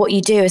what you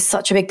do as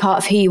such a big part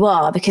of who you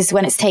are, because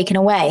when it's taken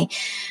away,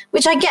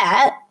 which I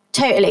get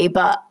totally,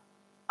 but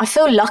I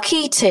feel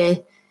lucky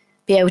to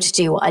be able to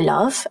do what I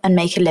love and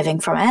make a living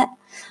from it.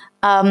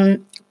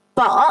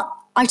 But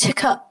I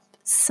took up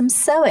some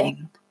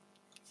sewing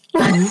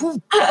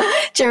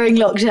during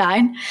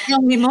lockdown.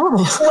 Tell me more.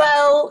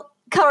 Well,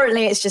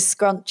 Currently, it's just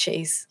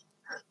scrunchies.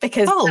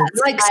 Because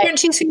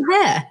scrunchies for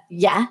your hair?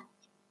 Yeah.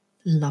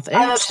 Love it.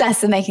 I'm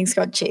obsessed with making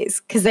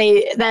scrunchies because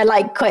they're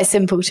like quite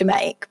simple to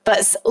make,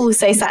 but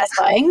also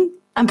satisfying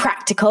and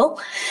practical.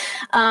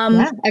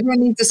 Everyone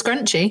needs a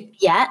scrunchie.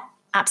 Yeah,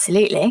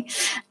 absolutely.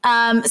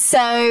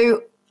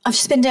 So I've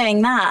just been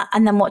doing that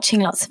and then watching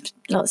lots of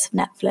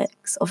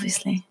Netflix,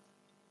 obviously.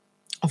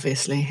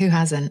 Obviously, who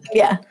hasn't?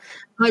 Yeah.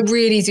 I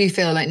really do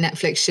feel like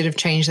Netflix should have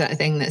changed that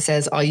thing that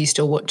says, "Are you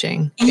still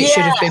watching?" It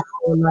should have been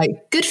more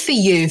like, "Good for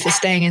you for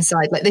staying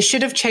inside." Like they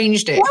should have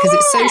changed it because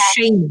it's so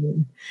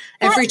shaming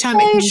every time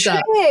it comes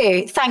up.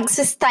 Thanks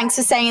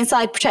for staying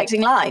inside, protecting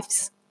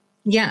lives.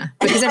 Yeah,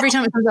 because every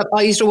time it comes up,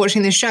 "Are you still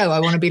watching this show?" I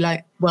want to be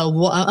like, "Well,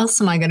 what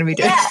else am I going to be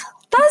doing?" Yeah,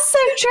 that's so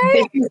true.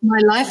 This is my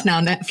life now,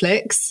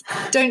 Netflix.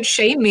 Don't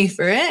shame me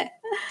for it.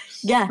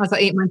 Yeah, as I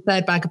eat my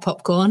third bag of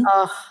popcorn.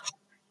 Oh.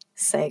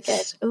 So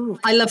good. Ooh.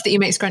 I love that you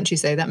make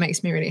scrunchies though. That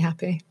makes me really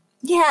happy.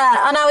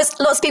 Yeah. And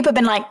lots of people have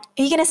been like,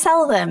 are you going to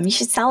sell them? You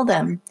should sell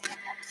them.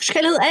 We should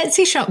get a little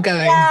Etsy shop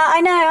going. Yeah,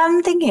 I know.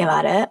 I'm thinking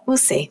about it. We'll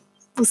see.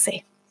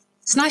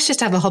 It's nice just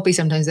to have a hobby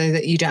sometimes though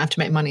that you don't have to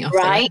make money off.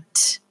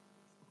 Right.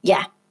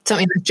 Yeah.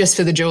 Something just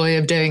for the joy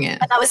of doing it.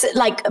 And that was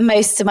like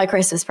most of my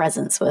Christmas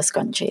presents were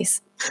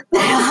scrunchies.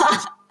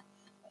 Love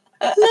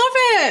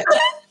it.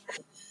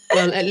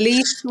 Well, at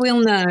least we'll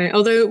know.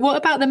 Although, what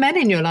about the men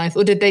in your life?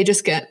 Or did they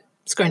just get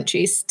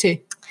scrunchies too?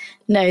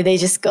 No, they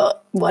just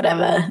got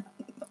whatever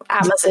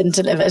Amazon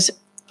delivered.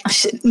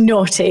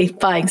 Naughty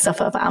buying stuff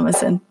off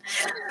Amazon.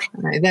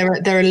 No,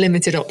 there are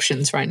limited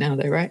options right now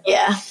though, right?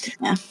 Yeah.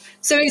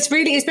 So it's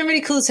been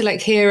really cool to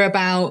like hear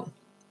about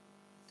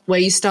where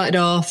you started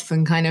off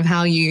and kind of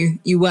how you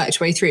worked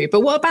your way through.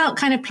 But what about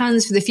kind of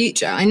plans for the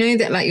future? I know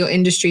that like your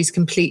industry is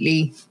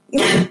completely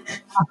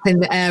up in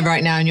the air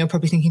right now and you're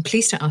probably thinking,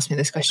 please don't ask me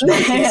this question.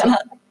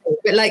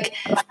 But like,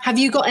 have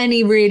you got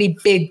any really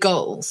big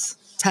goals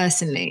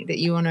personally that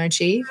you want to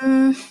achieve?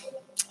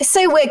 It's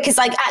so weird because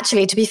like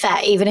actually, to be fair,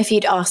 even if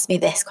you'd asked me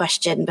this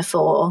question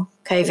before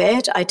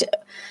COVID,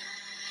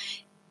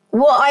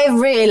 what I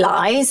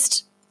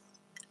realised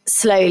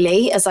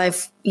slowly as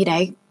I've,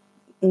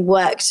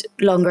 worked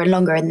longer and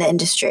longer in the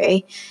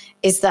industry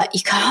is that you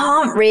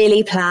can't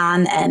really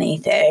plan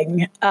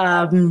anything.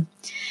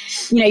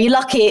 You're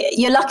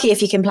lucky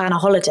if you can plan a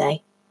holiday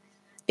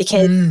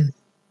because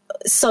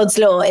sod's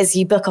law is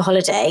you book a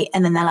holiday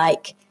and then they're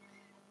like,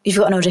 you've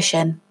got an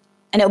audition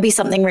and it'll be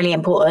something really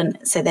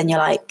important. So then you're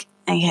like,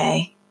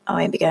 okay, I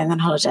won't be going on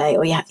holiday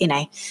or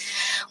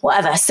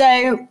whatever. So,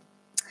 and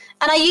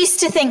I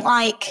used to think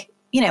like,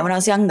 when I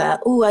was younger,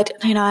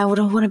 I would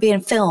want to be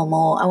in film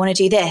or I want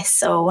to do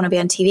this or I want to be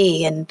on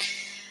TV.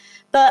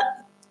 But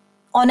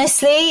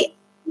honestly,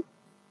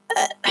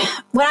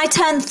 when I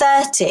turned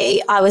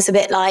 30, I was a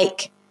bit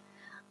like,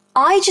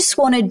 I just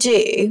want to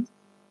do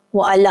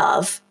what I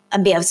love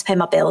and be able to pay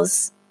my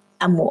bills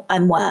and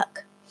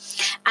work.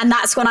 And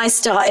that's when I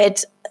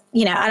started,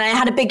 and I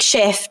had a big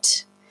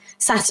shift.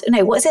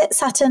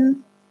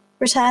 Saturn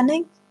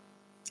returning?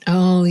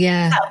 Oh,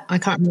 yeah. I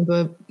can't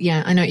remember.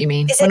 Yeah, I know what you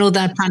mean. When all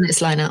the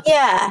planets line up.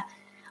 Yeah.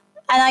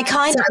 And I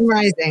Saturn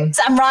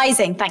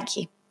rising. Thank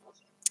you.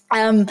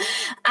 And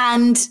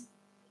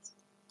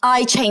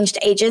I changed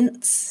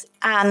agents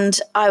and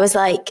I was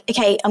like,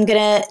 okay, I'm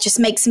going to just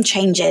make some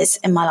changes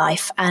in my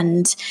life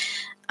and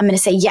I'm going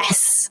to say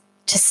yes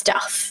to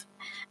stuff.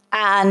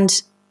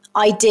 And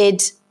I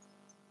did,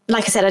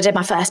 like I said, I did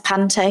my first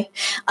panto.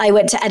 I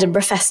went to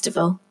Edinburgh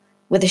Festival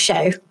with a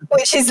show,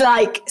 which is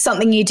like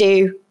something you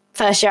do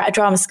first year at a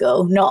drama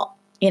school, not,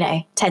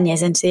 10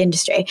 years into the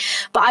industry.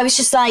 But I was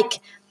just like,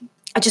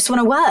 I just want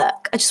to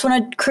work. I just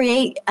want to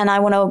create and I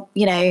want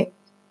to,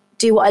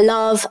 do what I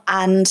love.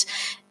 And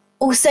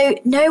also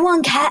no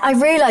one cares. I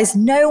realized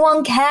no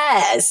one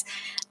cares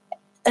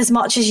as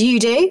much as you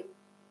do,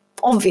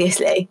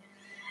 obviously.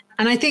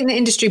 And I think the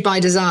industry by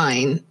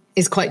design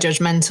is quite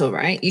judgmental,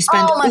 right? You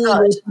spend all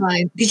the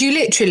time, because you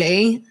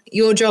literally,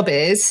 your job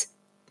is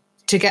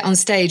to get on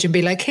stage and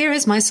be like, here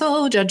is my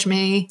soul, judge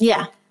me.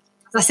 Yeah.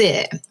 That's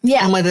it.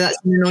 Yeah. And whether that's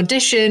in an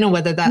audition or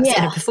whether that's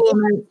in a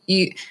performance,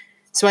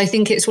 so I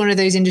think it's one of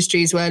those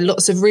industries where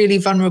lots of really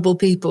vulnerable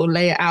people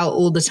lay it out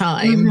all the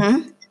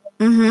time.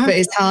 But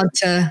it's hard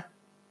to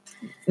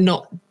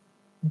not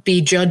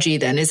be judgy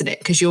then, isn't it?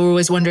 Because you're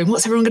always wondering,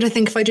 what's everyone going to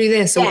think if I do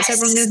this? Or what's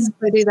everyone going to think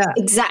if I do that?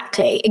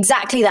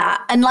 Exactly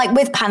that. And like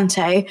with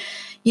panto,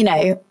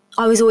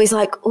 I was always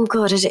like, oh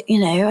God, I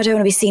don't want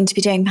to be seen to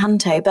be doing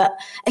panto. But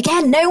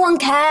again, no one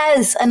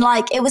cares. And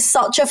like, it was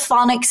such a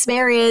fun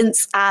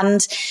experience.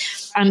 And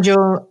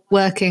you're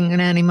working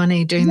and earning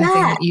money doing the thing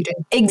that you do.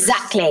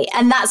 Exactly.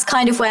 And that's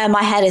kind of where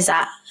my head is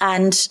at.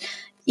 And,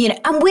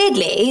 and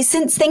weirdly,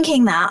 since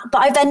thinking that,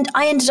 but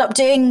I ended up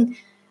doing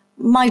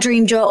my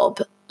dream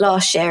job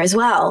last year as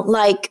well.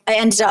 Like I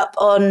ended up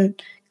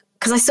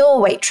because I saw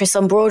Waitress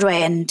on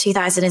Broadway in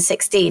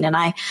 2016 and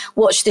I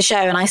watched the show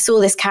and I saw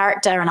this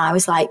character and I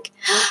was like,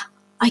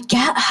 I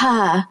get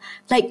her.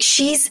 Like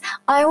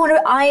I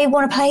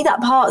want to play that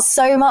part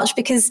so much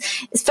because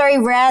it's very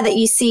rare that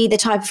you see the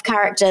type of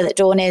character that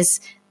Dawn is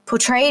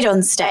portrayed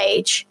on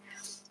stage.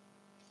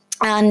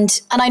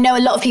 And I know a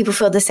lot of people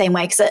feel the same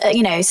way because,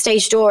 you know,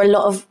 stage door, a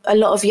lot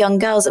of young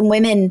girls and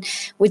women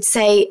would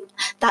say,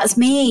 that's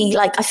me.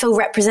 Like, I feel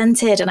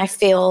represented and I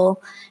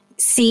feel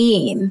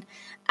seen.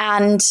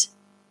 And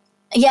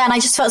yeah, and I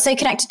just felt so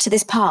connected to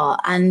this part.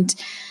 And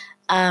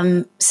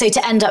so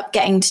to end up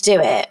getting to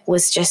do it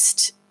was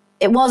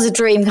it was a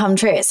dream come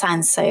true. It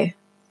sounds so,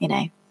 you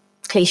know,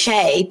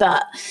 cliche,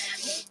 but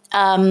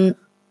so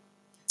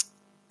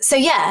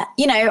yeah,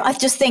 you know, I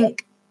just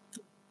think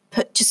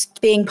just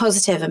being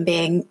positive and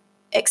being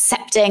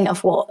accepting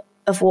of what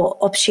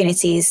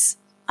opportunities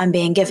I'm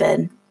being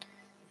given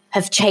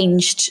have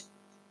changed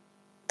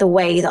the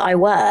way that I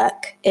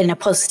work in a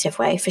positive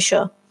way, for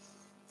sure.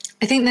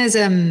 I think there's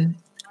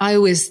I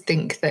always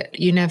think that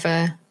you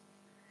never,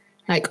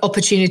 like,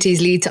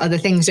 opportunities lead to other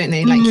things, don't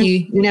they? Like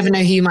you never know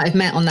who you might have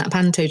met on that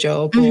Panto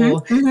job,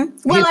 or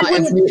well,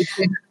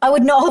 I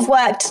would not have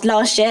worked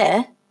last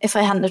year if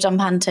I hadn't have done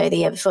Panto the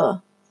year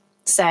before.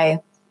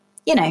 So,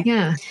 you know.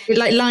 Yeah. It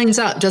like lines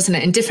up, doesn't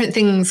it? And different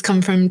things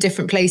come from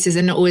different places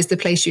and not always the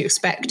place you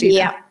expect either.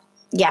 Yeah.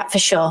 Yeah, for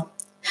sure.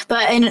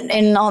 But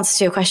in answer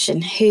to your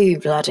question, who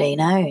bloody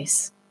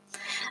knows?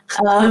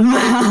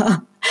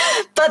 But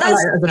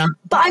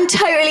I'm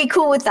totally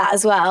cool with that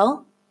as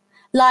well.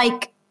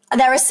 Like,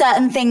 there are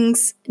certain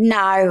things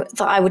now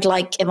that I would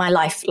like in my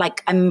life.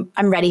 Like, I'm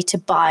ready to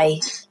buy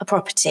a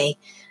property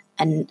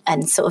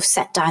and sort of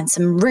set down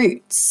some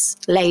roots,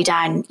 lay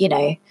down, you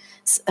know,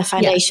 a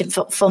foundation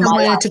for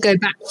my life to go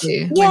back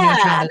to.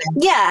 Yeah.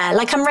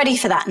 Like, I'm ready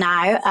for that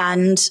now.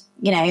 And,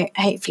 you know,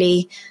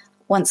 hopefully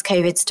once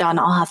COVID's done,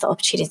 I'll have the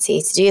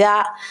opportunity to do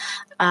that.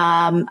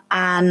 But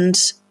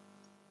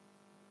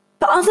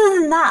other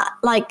than that,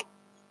 like,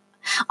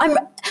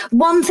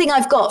 one thing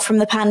I've got from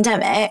the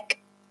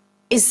pandemic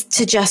is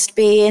to just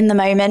be in the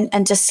moment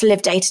and just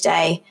live day to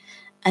day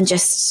and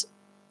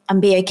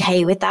be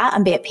okay with that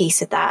and be at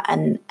peace with that.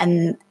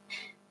 And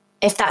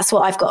if that's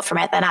what I've got from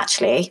it, then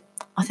actually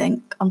I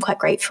think I'm quite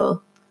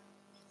grateful.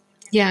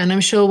 Yeah. And I'm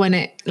sure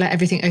when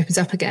everything opens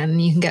up again,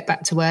 you can get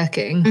back to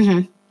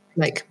working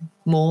like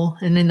more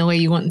and in the way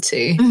you want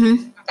to,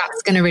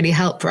 that's going to really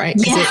help, right?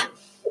 Yeah.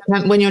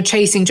 When you're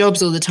chasing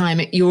jobs all the time,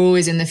 you're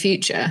always in the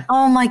future.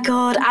 Oh my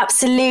God,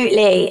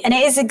 absolutely. And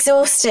it is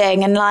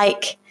exhausting and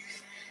like,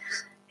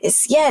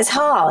 it's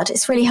hard.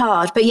 It's really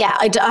hard. But yeah,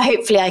 I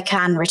hopefully I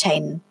can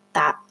retain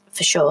that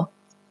for sure.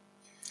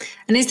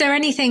 And is there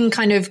anything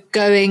kind of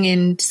going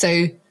in,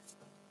 so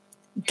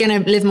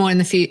going to live more in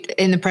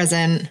the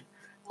present,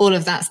 all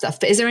of that stuff,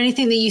 but is there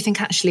anything that you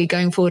think actually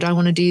going forward, I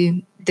want to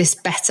do this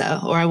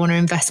better, or I want to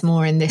invest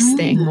more in this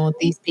thing or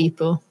these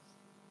people?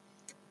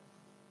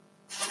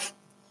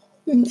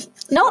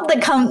 Not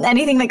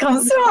anything that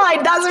comes to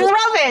mind. That's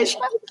rubbish.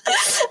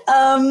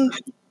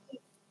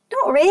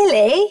 Not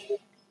really.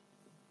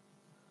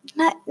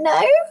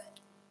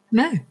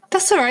 No,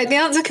 that's all right. The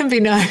answer can be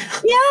no.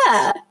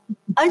 Yeah.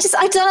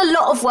 I've done a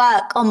lot of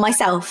work on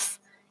myself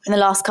in the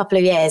last couple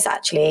of years,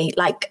 actually.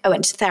 Like, I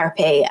went to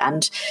therapy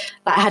and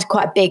I had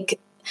quite a big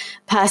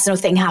personal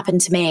thing happen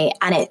to me,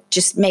 and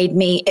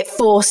it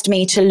forced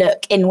me to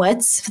look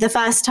inwards for the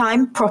first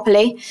time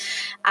properly.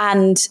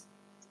 And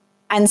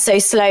so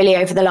slowly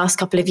over the last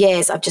couple of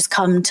years, I've just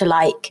come to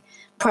like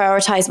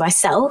prioritize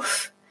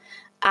myself,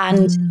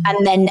 and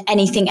then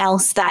anything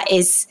else that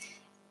is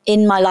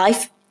in my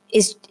life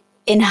it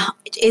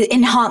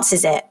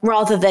enhances it,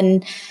 rather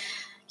than,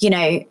 you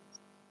know,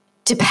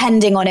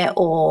 depending on it,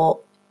 or,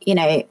 you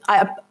know,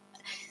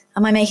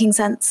 am I making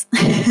sense?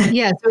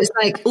 Yeah. So it's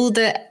like all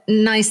the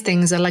nice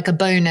things are like a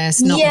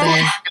bonus, not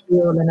the be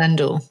all and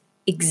end all.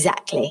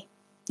 Exactly.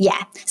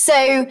 Yeah.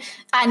 So,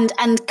 and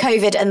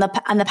COVID and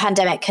the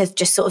pandemic has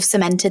just sort of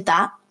cemented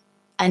that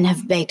and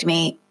have made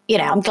me, you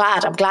know, I'm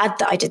glad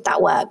that I did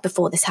that work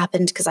before this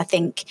happened, because I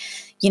think,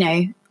 you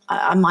know,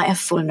 I might have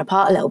fallen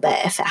apart a little bit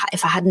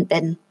if I hadn't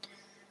been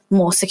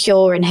more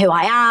secure in who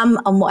I am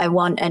and what I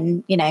want,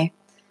 and, you know,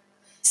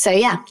 so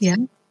yeah. Yeah.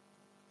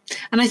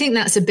 And I think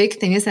that's a big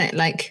thing, isn't it?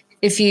 Like,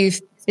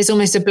 it's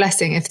almost a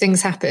blessing. If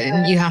things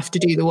happen, you have to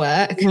do the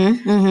work.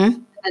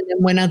 And then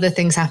when other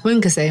things happen,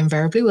 because they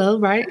invariably will,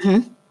 right?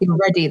 You're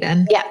ready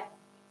then.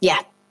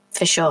 Yeah,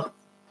 for sure.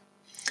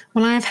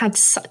 Well, I've had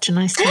such a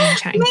nice time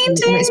chatting to you.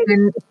 It's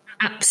been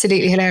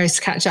absolutely hilarious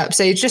to catch up.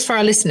 So just for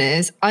our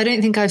listeners, I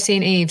don't think I've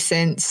seen Eve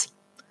since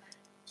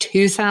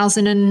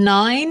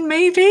 2009,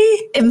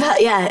 maybe? In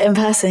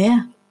person,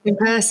 yeah. In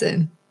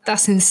person.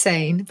 That's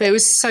insane. But it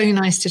was so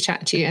nice to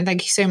chat to you. And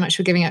thank you so much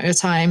for giving up your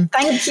time.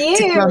 Thank you.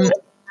 To come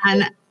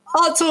and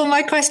answer all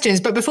my questions.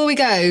 But before we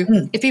go,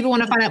 if people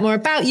want to find out more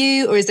about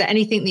you, or is there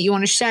anything that you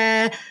want to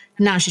share,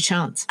 now's your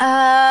chance.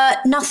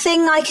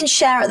 Nothing I can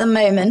share at the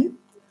moment.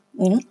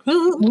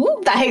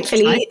 That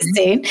hopefully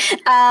soon.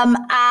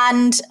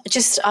 And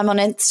just, I'm on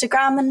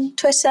Instagram and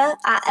Twitter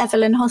at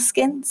Evelyn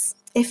Hoskins,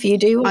 if you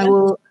do.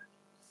 I'll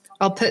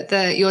put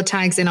your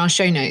tags in our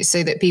show notes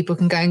so that people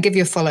can go and give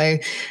you a follow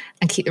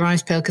and keep their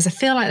eyes peeled, because I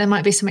feel like there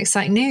might be some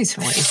exciting news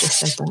from what you've just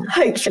said there.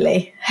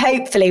 Hopefully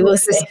we'll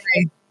see.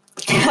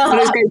 Well, it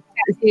was great to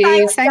chat to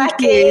you. Thanks,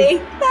 Jackie.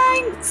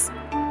 Thanks.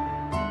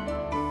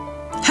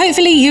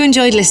 Hopefully you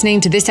enjoyed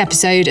listening to this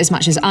episode as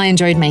much as I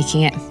enjoyed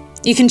making it.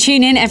 You can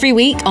tune in every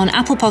week on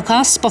Apple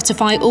Podcasts,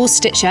 Spotify or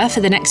Stitcher for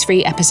the next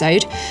free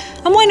episode.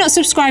 And why not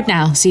subscribe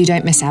now so you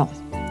don't miss out?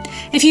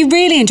 If you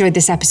really enjoyed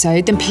this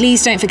episode, then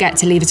please don't forget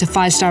to leave us a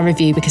 5-star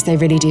review because they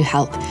really do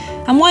help.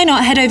 And why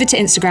not head over to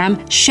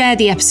Instagram, share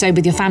the episode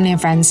with your family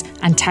and friends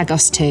and tag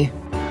us too.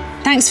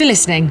 Thanks for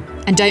listening,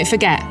 and don't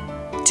forget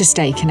to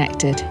stay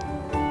connected.